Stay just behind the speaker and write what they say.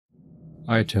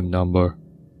Item Number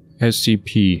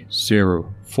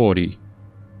SCP-040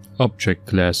 Object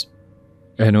Class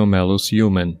Anomalous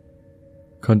Human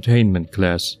Containment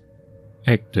Class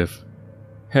Active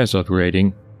Hazard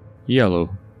Rating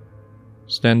Yellow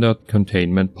Standard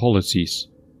Containment Policies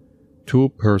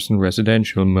 2-person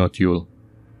residential module.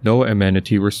 No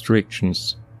amenity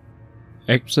restrictions.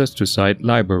 Access to site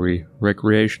library,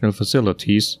 recreational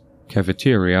facilities,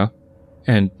 cafeteria,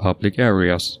 and public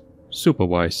areas.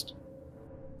 Supervised.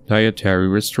 Dietary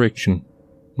restriction.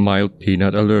 Mild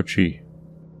peanut allergy.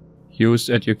 Use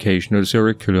educational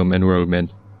curriculum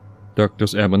enrollment.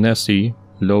 Drs. Abernathy,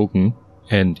 Logan,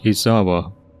 and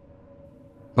Izawa.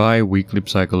 Bi-weekly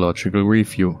psychological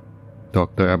review.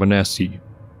 Dr. Abernathy.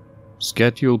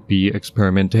 Schedule B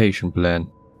experimentation plan.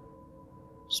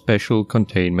 Special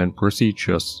containment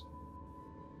procedures.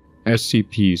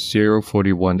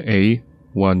 SCP-041-A,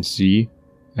 1-C,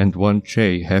 and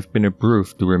 1-J have been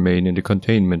approved to remain in the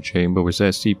containment chamber with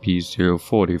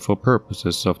SCP-040 for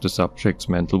purposes of the subject's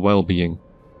mental well-being.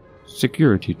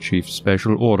 Security Chief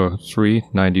Special Order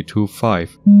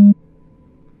 392-5.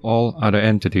 All other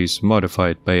entities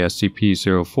modified by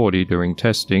SCP-040 during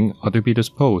testing are to be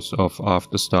disposed of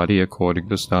after study according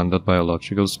to standard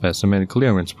biological specimen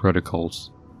clearance protocols,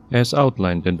 as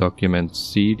outlined in Document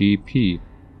CDP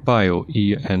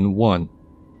Bio-EN1.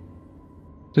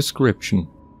 Description: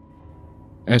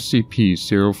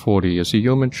 SCP-040 is a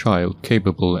human child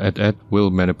capable at-will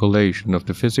manipulation of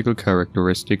the physical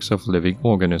characteristics of living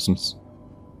organisms.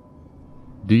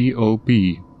 DOB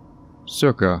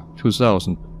circa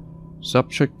 2000.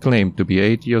 Subject claimed to be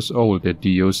 8 years old at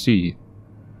DOC.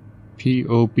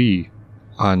 POB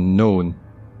unknown.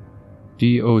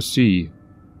 DOC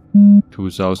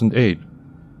 2008.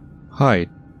 Height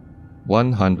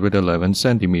 111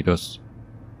 centimeters.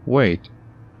 Weight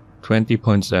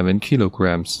 20.7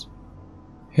 kilograms.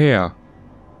 Hair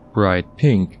bright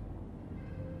pink.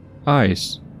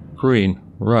 Eyes green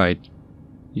right,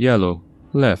 yellow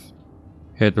left.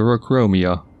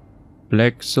 Heterochromia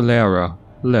black sclera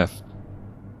left.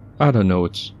 Other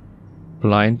notes: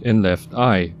 blind in left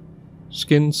eye.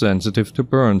 Skin sensitive to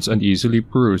burns and easily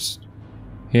bruised.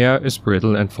 Hair is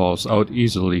brittle and falls out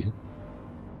easily.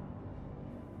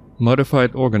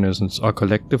 Modified organisms are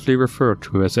collectively referred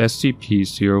to as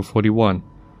SCP-041.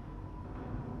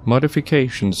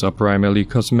 Modifications are primarily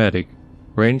cosmetic,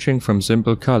 ranging from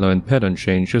simple color and pattern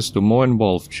changes to more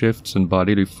involved shifts in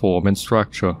bodily form and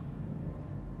structure.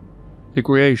 The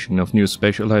creation of new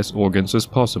specialized organs is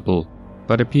possible,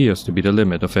 but appears to be the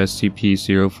limit of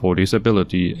SCP-040's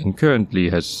ability and currently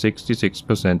has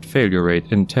 66% failure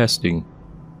rate in testing.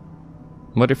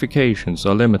 Modifications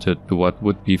are limited to what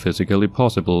would be physically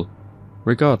possible,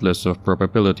 regardless of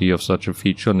probability of such a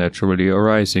feature naturally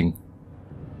arising.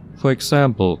 For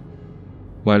example,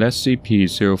 while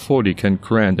SCP-040 can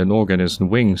grant an organism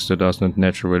wings that does not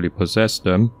naturally possess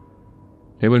them,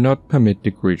 they will not permit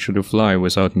the creature to fly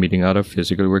without meeting other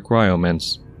physical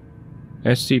requirements.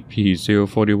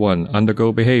 SCP-041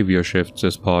 undergo behavior shifts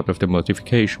as part of the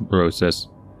modification process,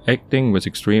 acting with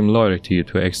extreme loyalty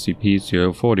to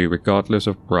SCP-040 regardless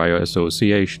of prior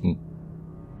association.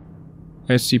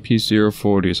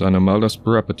 SCP-040's anomalous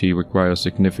property requires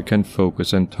significant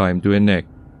focus and time to enact,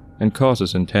 and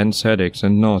causes intense headaches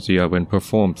and nausea when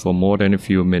performed for more than a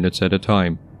few minutes at a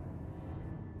time.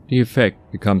 The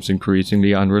effect becomes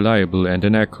increasingly unreliable and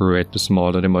inaccurate the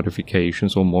smaller the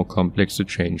modifications or more complex the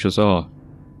changes are.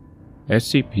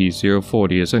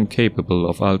 SCP-040 is incapable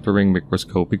of altering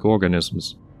microscopic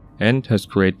organisms, and has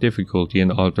great difficulty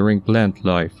in altering plant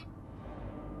life.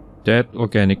 Dead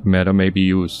organic matter may be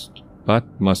used, but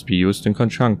must be used in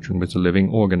conjunction with a living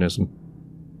organism.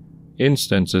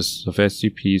 Instances of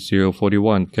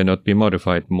SCP-041 cannot be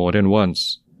modified more than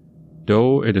once,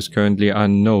 though it is currently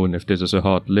unknown if this is a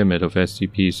hard limit of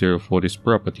SCP-040's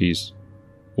properties,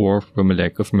 or from a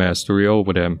lack of mastery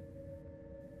over them.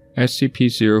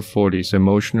 SCP-040's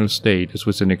emotional state is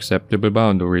within acceptable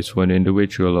boundaries for an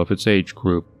individual of its age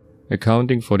group,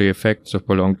 accounting for the effects of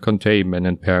prolonged containment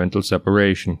and parental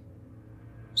separation.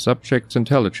 Subject's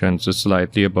intelligence is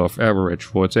slightly above average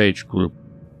for its age group.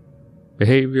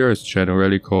 Behavior is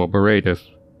generally cooperative.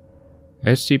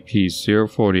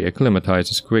 SCP-040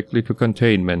 acclimatizes quickly to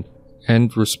containment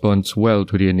and responds well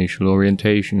to the initial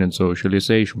orientation and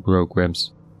socialization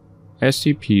programs.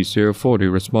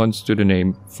 SCP-040 responds to the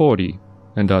name 40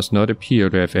 and does not appear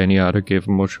to have any other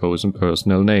given or chosen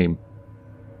personal name.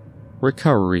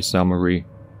 Recovery Summary: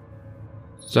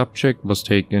 Subject was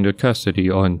taken into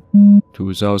custody on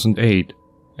 2008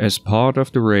 as part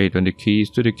of the raid on the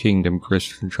Keys to the Kingdom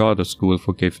Christian Charter School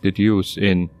for Gifted Use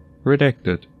in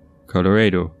Redacted,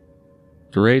 Colorado.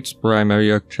 the raid's primary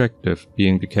objective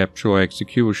being the capture or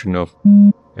execution of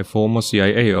a former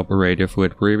CIA operative who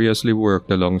had previously worked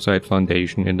alongside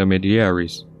Foundation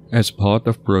intermediaries as part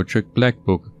of Project Black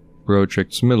Book,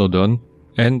 Project Smilodon,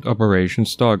 and Operation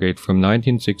Stargate from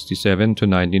 1967 to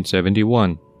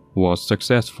 1971, was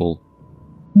successful,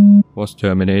 was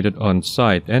terminated on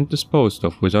site and disposed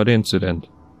of without incident.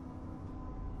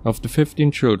 Of the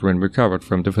 15 children recovered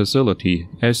from the facility,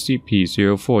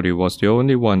 SCP-040 was the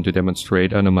only one to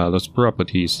demonstrate anomalous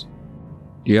properties.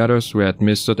 The others were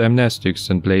administered amnestics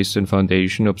and placed in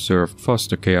Foundation-observed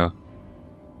foster care.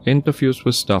 Interviews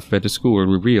with staff at the school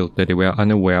revealed that they were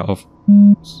unaware of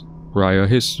prior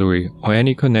history or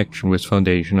any connection with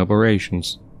Foundation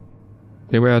operations.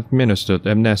 They were administered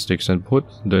amnestics and put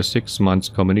under a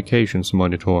 6-month communications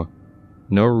monitor.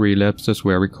 No relapses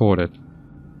were recorded.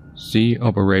 See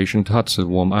Operation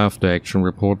Tatzelwurm After Action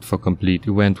Report for complete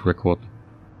event record.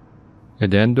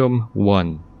 Addendum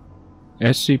 1.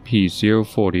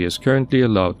 SCP-040 is currently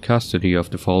allowed custody of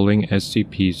the following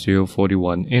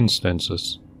SCP-041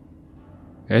 instances.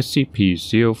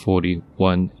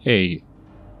 SCP-040-1A.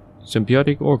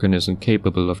 Symbiotic organism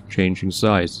capable of changing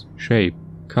size, shape,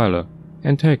 color,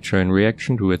 and texture in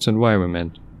reaction to its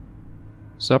environment.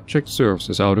 Subject serves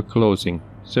as outer clothing,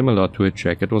 similar to a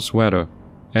jacket or sweater,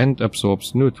 and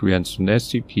absorbs nutrients from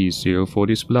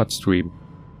SCP-040's bloodstream.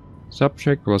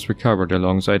 Subject was recovered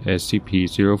alongside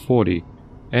SCP-040,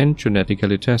 and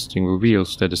genetically testing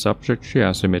reveals that the subject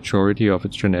shares a majority of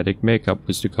its genetic makeup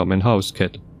with the common house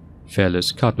cat,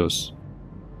 Felis catus.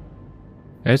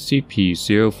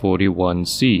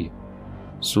 SCP-041-C.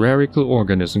 Spherical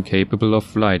organism capable of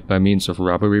flight by means of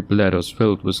rubbery bladders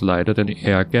filled with lighter than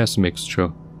air gas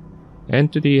mixture.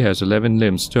 Entity has 11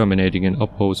 limbs terminating in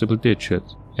opposable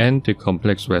digits, and a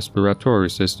complex respiratory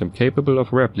system capable of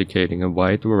replicating a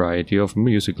wide variety of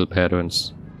musical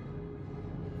patterns.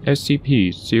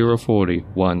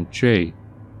 SCP-040-1J.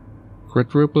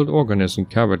 Quadrupled organism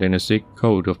covered in a thick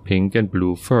coat of pink and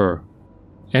blue fur.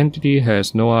 Entity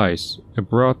has no eyes, a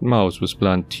broad mouth with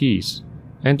blunt teeth,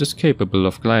 and is capable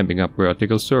of climbing up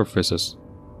vertical surfaces.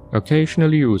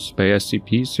 Occasionally used by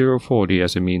SCP-040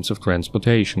 as a means of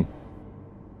transportation.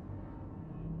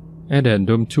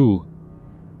 Addendum 2.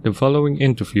 The following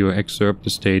interview excerpt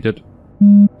is dated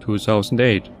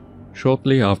 2008,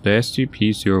 shortly after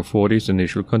SCP-040's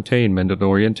initial containment and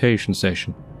orientation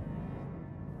session.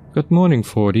 Good morning,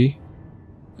 40.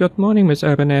 Good morning, Miss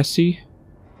Abernathy.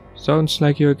 Sounds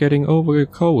like you're getting over a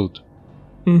cold.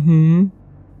 I'm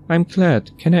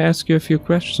glad. Can I ask you a few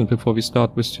questions before we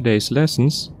start with today's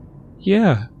lessons?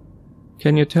 Yeah.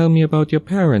 Can you tell me about your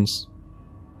parents?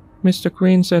 Mr.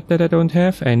 Green said that I don't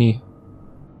have any.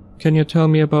 Can you tell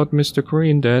me about Mr.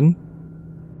 Green then?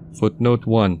 Footnote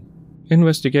 1.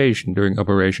 Investigation during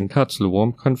Operation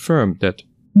Tatzelwurm confirmed that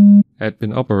had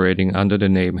been operating under the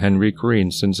name Henry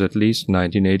Green since at least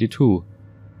 1982.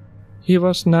 He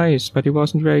was nice, but he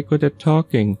wasn't very good at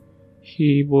talking.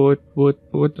 He would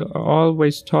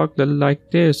always talk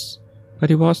like this, but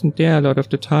he wasn't there a lot of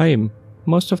the time.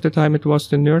 Most of the time it was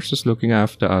the nurses looking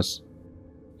after us.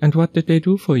 And what did they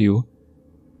do for you?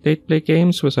 They'd play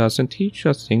games with us and teach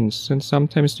us things, and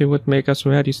sometimes they would make us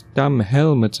wear these dumb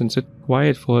helmets and sit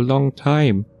quiet for a long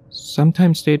time.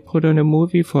 Sometimes they'd put on a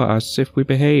movie for us if we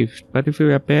behaved, but if we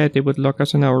were bad they would lock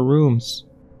us in our rooms.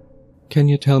 Can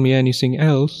you tell me anything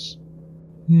else?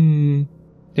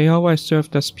 They always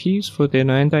served us peas for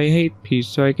dinner, and I hate peas,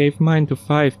 so I gave mine to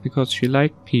 5 because she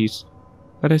liked peas.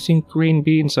 But I think green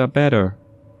beans are better.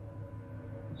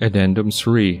 Addendum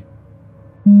 3.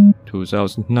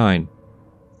 2009.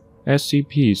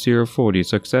 SCP-040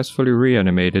 successfully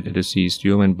reanimated a deceased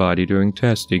human body during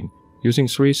testing, using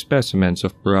 3 specimens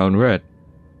of brown rat,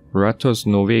 Rattus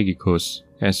norvegicus,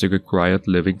 as the required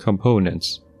living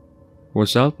components.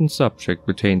 Resultant subject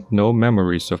retained no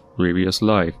memories of previous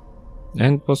life,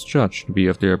 and was judged to be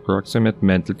of the approximate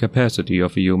mental capacity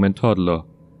of a human toddler.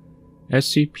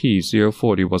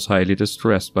 SCP-040 was highly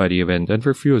distressed by the event and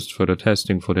refused further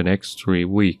testing for the next 3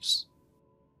 weeks.